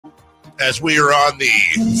as we are on the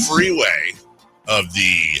freeway of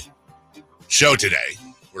the show today,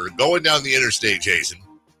 we're going down the interstate, Jason.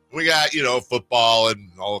 We got, football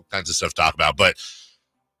and all kinds of stuff to talk about, but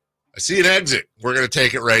I see an exit. We're going to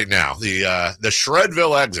take it right now. The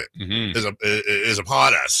Shredville exit is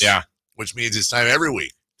upon us. Yeah. Which means it's time every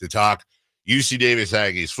week to talk UC Davis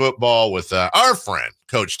Aggies football with our friend,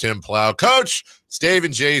 Coach Tim Plough. Coach, it's Dave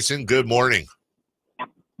and Jason. Good morning.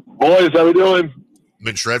 Boys, how we doing? I'm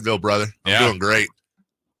in Shredville, brother. I'm doing great.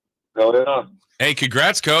 Hell yeah. Hey,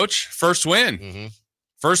 congrats, Coach. First win. Mm-hmm.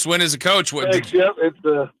 First win as a coach. What, Thanks, did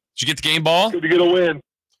you get the game ball? Good to get a win.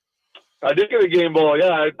 I did get a game ball,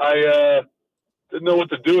 yeah. I didn't know what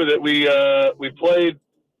to do with it. We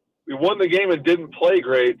won the game and didn't play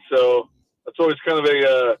great, so that's always kind of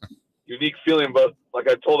a unique feeling. But like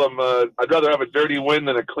I told them, I'd rather have a dirty win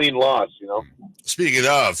than a clean loss, Speaking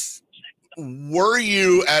of, were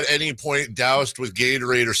you at any point doused with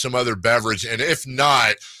Gatorade or some other beverage? And if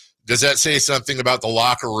not, does that say something about the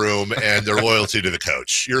locker room and their loyalty to the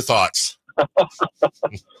coach? Your thoughts?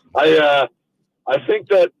 I think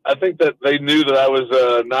that they knew that I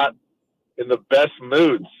was not in the best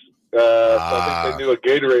moods. So I think they knew a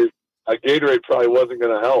Gatorade probably wasn't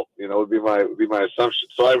going to help. Would be my assumption.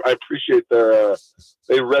 So I appreciate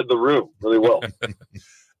they read the room really well.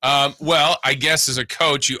 Well, I guess as a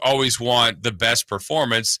coach, you always want the best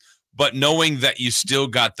performance, but knowing that you still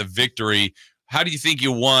got the victory, how do you think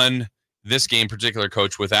you won this game, particular,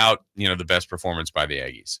 Coach, without the best performance by the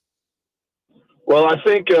Aggies? Well, I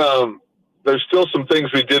think there's still some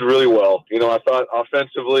things we did really well. I thought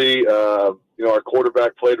offensively, our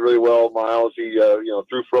quarterback played really well. Miles, he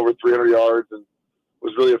threw for over 300 yards and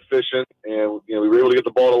was really efficient. And we were able to get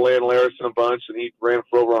the ball to Landon Larison a bunch, and he ran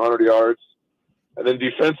for over 100 yards. And then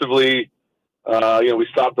defensively, we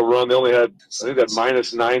stopped the run. They only had, I think, that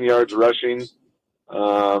 -9 yards rushing.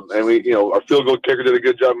 And we, our field goal kicker did a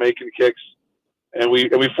good job making kicks, and we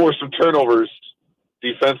forced some turnovers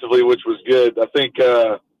defensively, which was good. I think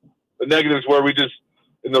the negatives were we just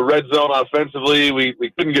in the red zone offensively,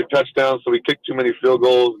 we couldn't get touchdowns, so we kicked too many field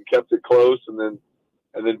goals and kept it close. And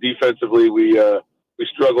then defensively, we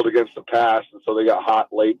struggled against the pass, and so they got hot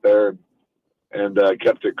late there and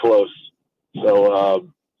kept it close.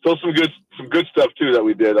 So still some good stuff too that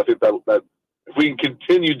we did. I think that if we can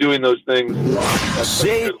continue doing those things, that's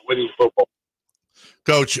good winning football.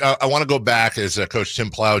 Coach, I want to go back as Coach Tim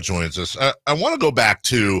Plough joins us. I want to go back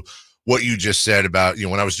to what you just said about,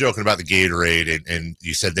 when I was joking about the Gatorade and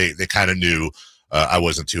you said they kind of knew I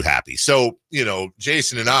wasn't too happy. So,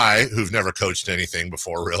 Jason and I, who've never coached anything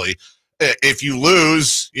before, really, if you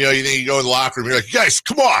lose, you go in the locker room, you're like, guys,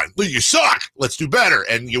 come on, you suck. Let's do better.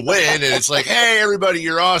 And you win. And it's like, hey, everybody,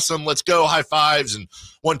 you're awesome. Let's go. High fives and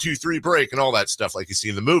 1, 2, 3 break and all that stuff like you see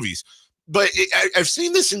in the movies. But I've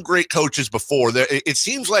seen this in great coaches before. It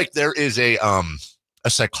seems like there is a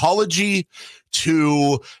psychology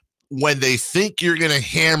to when they think you're going to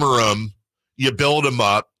hammer them, you build them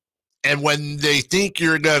up. And when they think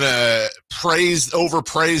you're going to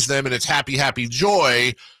overpraise them and it's happy, happy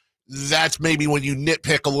joy, that's maybe when you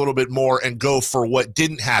nitpick a little bit more and go for what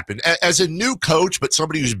didn't happen. As a new coach, but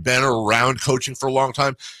somebody who's been around coaching for a long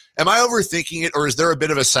time, am I overthinking it, or is there a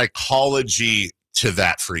bit of a psychology to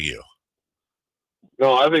that for you?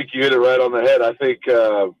 No, I think you hit it right on the head. I think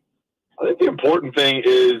the important thing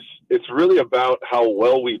is it's really about how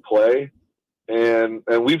well we play, and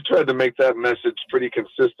we've tried to make that message pretty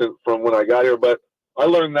consistent from when I got here. But I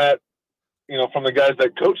learned that, from the guys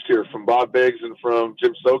that coached here, from Bob Biggs and from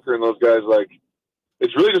Jim Soker and those guys. Like,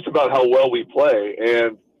 it's really just about how well we play,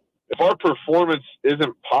 and if our performance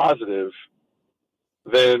isn't positive,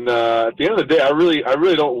 then at the end of the day, I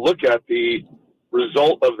really don't look at the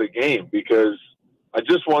result of the game, because I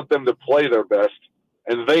just want them to play their best,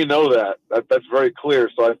 and they know that. That's very clear.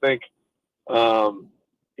 So I think,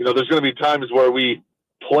 there's going to be times where we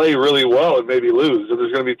play really well and maybe lose, and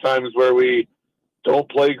there's going to be times where we don't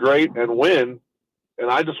play great and win.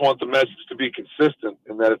 And I just want the message to be consistent,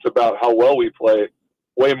 and that it's about how well we play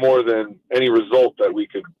way more than any result that we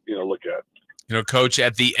could, look at. Coach,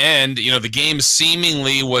 at the end, the game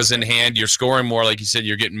seemingly was in hand. You're scoring more, like you said,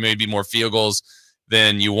 you're getting maybe more field goals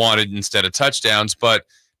than you wanted instead of touchdowns. But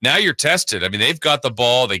now you're tested. I mean, they've got the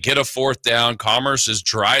ball. They get a 4th down. Commerce is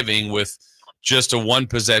driving with just a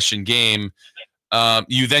 1-possession game.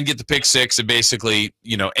 You then get the pick 6 and basically,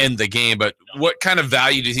 end the game. But what kind of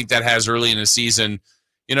value do you think that has early in the season,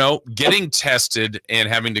 getting tested and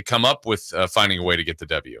having to come up with finding a way to get the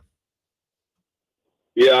W?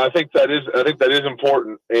 Yeah, I think that is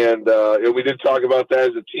important. And we did talk about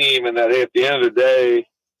that as a team, and that, hey, at the end of the day,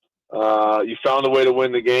 you found a way to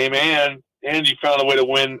win the game, and and you found a way to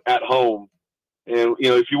win at home. And, you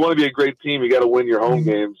know, if you want to be a great team, you got to win your home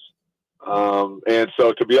games. And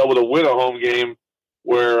so to be able to win a home game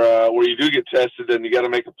where you do get tested and you got to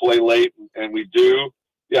make a play late, and we do,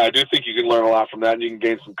 yeah, I do think you can learn a lot from that and you can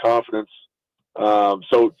gain some confidence.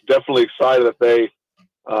 So definitely excited that they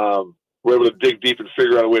were able to dig deep and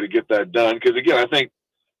figure out a way to get that done. Because again, I think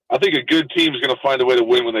a good team is going to find a way to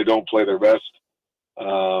win when they don't play their best.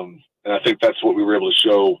 And I think that's what we were able to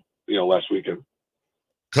show, you know, last weekend.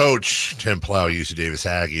 Coach Tim Plough, UC Davis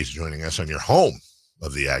Aggies, joining us on your home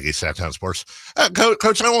of the Aggies, Sactown Sports.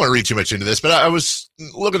 Coach, I don't want to read too much into this, but I was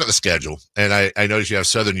looking at the schedule, and I noticed you have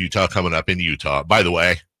Southern Utah coming up in Utah. By the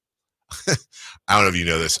way, I don't know if you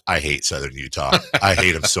know this, I hate Southern Utah. I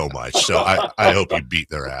hate them so much. So I hope you beat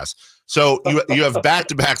their ass. So you have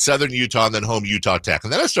back-to-back Southern Utah and then home Utah Tech.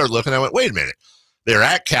 And then I started looking, I went, wait a minute. They're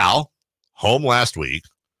at Cal, home last week,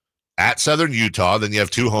 at Southern Utah, then you have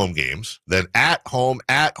 2 home games, then at home,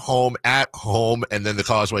 and then the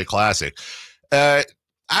Causeway Classic. I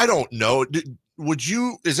don't know.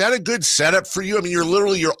 Is that a good setup for you? I mean,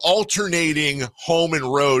 you're alternating home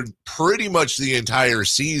and road pretty much the entire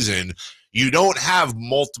season. You don't have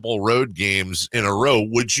multiple road games in a row.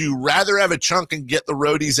 Would you rather have a chunk and get the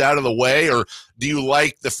roadies out of the way, or do you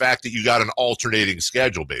like the fact that you got an alternating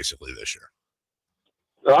schedule basically this year?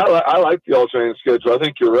 No, I like the alternating schedule. I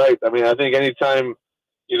think you're right. I mean, I think anytime,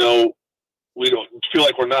 you know, we don't feel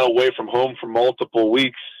like we're not away from home for multiple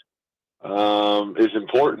weeks is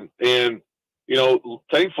important. And, you know,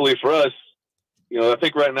 thankfully for us, you know, I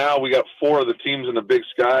think right now we got 4 of the teams in the Big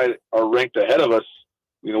Sky are ranked ahead of us.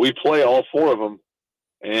 You know, we play all 4 of them.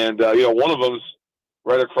 And, you know, one of them's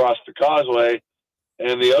right across the Causeway.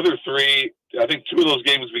 And the other 3, I think 2 of those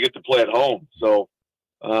games we get to play at home. So,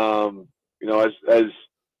 you know, as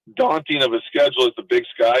daunting of a schedule as the Big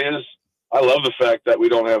Sky is, I love the fact that we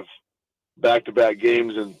don't have back-to-back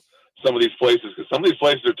games in some of these places, because some of these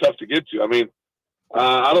places are tough to get to. I mean,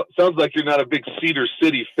 sounds like you're not a big Cedar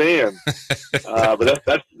City fan, but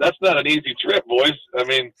that's not an easy trip, boys. I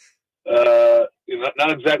mean, you know,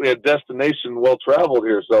 not exactly a destination well-traveled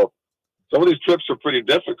here. So some of these trips are pretty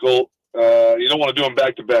difficult. You don't want to do them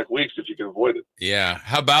back-to-back weeks if you can avoid it. Yeah.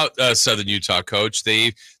 How about Southern Utah, Coach?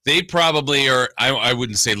 They probably are, I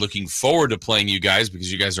wouldn't say looking forward to playing you guys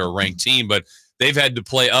because you guys are a ranked team, but they've had to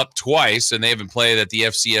play up twice, and they haven't played at the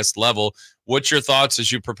FCS level. What's your thoughts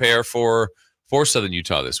as you prepare for Southern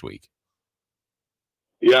Utah this week?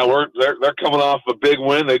 Yeah, they're coming off a big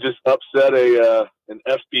win. They just upset an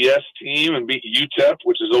FBS team and beat UTEP,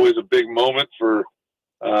 which is always a big moment for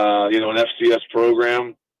you know, an FCS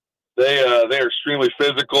program. They're extremely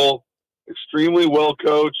physical, extremely well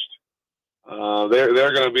coached.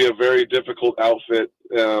 They're going to be a very difficult outfit,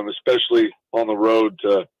 especially on the road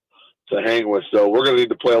to hang with. So we're going to need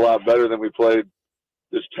to play a lot better than we played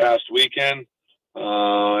this past weekend.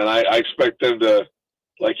 And I expect them to,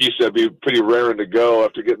 like you said, be pretty raring to go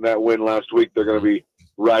after getting that win last week. They're going to be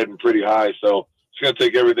riding pretty high. So it's going to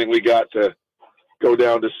take everything we got to go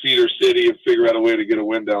down to Cedar City and figure out a way to get a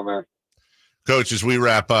win down there. Coach, as we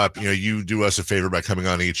wrap up, you know, you do us a favor by coming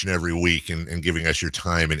on each and every week and giving us your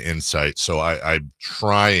time and insight. So I'm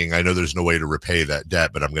trying. I know there's no way to repay that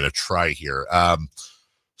debt, but I'm going to try here.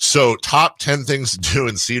 So top 10 things to do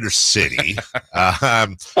in Cedar City.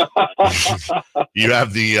 You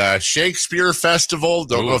have the Shakespeare Festival.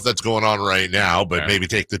 Don't know if that's going on right now, but maybe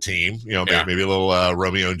take the team. You know, maybe a little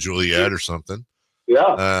Romeo and Juliet or something.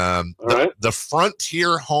 Yeah. The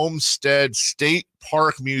Frontier Homestead State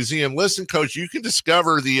Park Museum. Listen, Coach, you can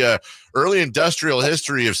discover the early industrial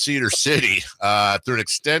history of Cedar City through an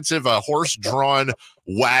extensive horse-drawn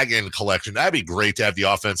wagon collection. That'd be great to have the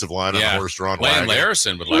offensive line on a horse-drawn wagon. Lane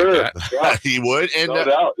Larison would like that. Yeah. He would. And, no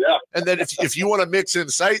doubt, yeah. And then if you want to mix in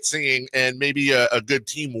sightseeing and maybe a good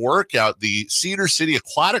team workout, the Cedar City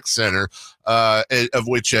Aquatic Center, of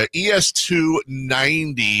which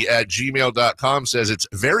ES290@gmail.com says it's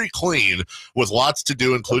very clean with lots to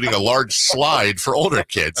do, including a large slide for older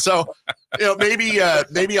kids. So, you know, maybe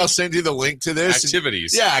I'll send you the link to this.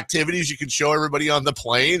 Activities. Activities you can show everybody on the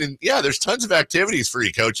plane. And yeah, there's tons of activities for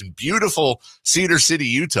you, Coach, in beautiful Cedar City,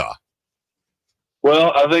 Utah.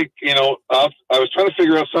 Well, I think, you know, I was trying to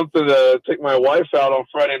figure out something to take my wife out on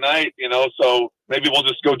Friday night, you know, so maybe we'll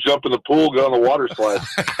just go jump in the pool, go on the water slide.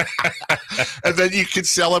 And then you could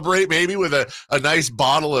celebrate maybe with a nice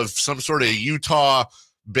bottle of some sort of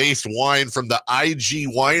Utah-based wine from the IG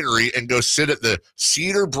Winery and go sit at the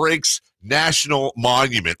Cedar Breaks National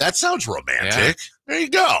Monument. That sounds romantic. Yeah. There you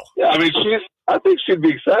go. Yeah, I mean, I think she'd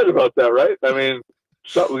be excited about that, right? I mean,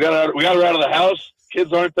 so we got her out of the house.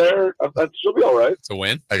 kids aren't there, she'll be all right. It's a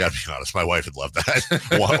win. I got to be honest. My wife would love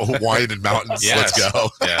that. Wine and mountains. Yes. Let's go.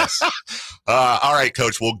 Yes. All right,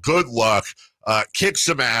 Coach. Well, good luck. Kick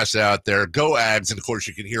some ass out there. Go Ags. And, of course,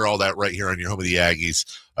 you can hear all that right here on your home of the Aggies,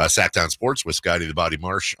 Sactown Sports with Scotty the Body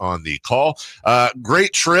Marsh on the call.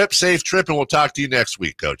 Great trip, safe trip, and we'll talk to you next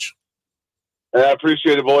week, Coach. I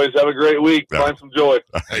appreciate it, boys. Have a great week. Yeah. Find some joy.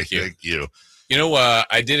 Thank you. You know,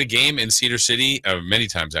 I did a game in Cedar City many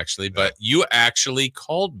times, actually, but you actually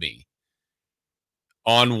called me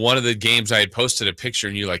on one of the games. I had posted a picture,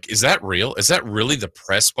 and you're like, is that real? Is that really the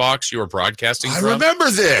press box you were broadcasting from? I remember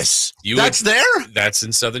this. That's That's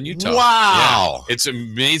in Southern Utah. Wow. Yeah. It's an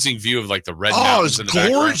amazing view of like the red Oh, mountains it's in the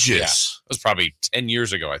gorgeous. background. Yeah. It was probably 10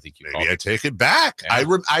 years ago, I think you called. Maybe I take it back. Yeah.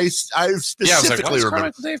 I specifically I was like, why is remember.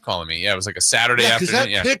 Carmichael Dave calling me? Yeah, it was like a Saturday Because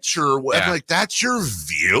afternoon. that picture, I'm like, that's your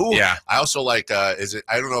view? Yeah. I also like, I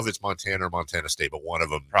don't know if it's Montana or Montana State, but one of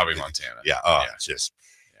them. Probably Montana. Yeah. Just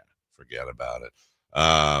forget about it.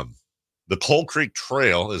 The Coal Creek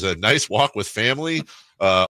Trail is a nice walk with family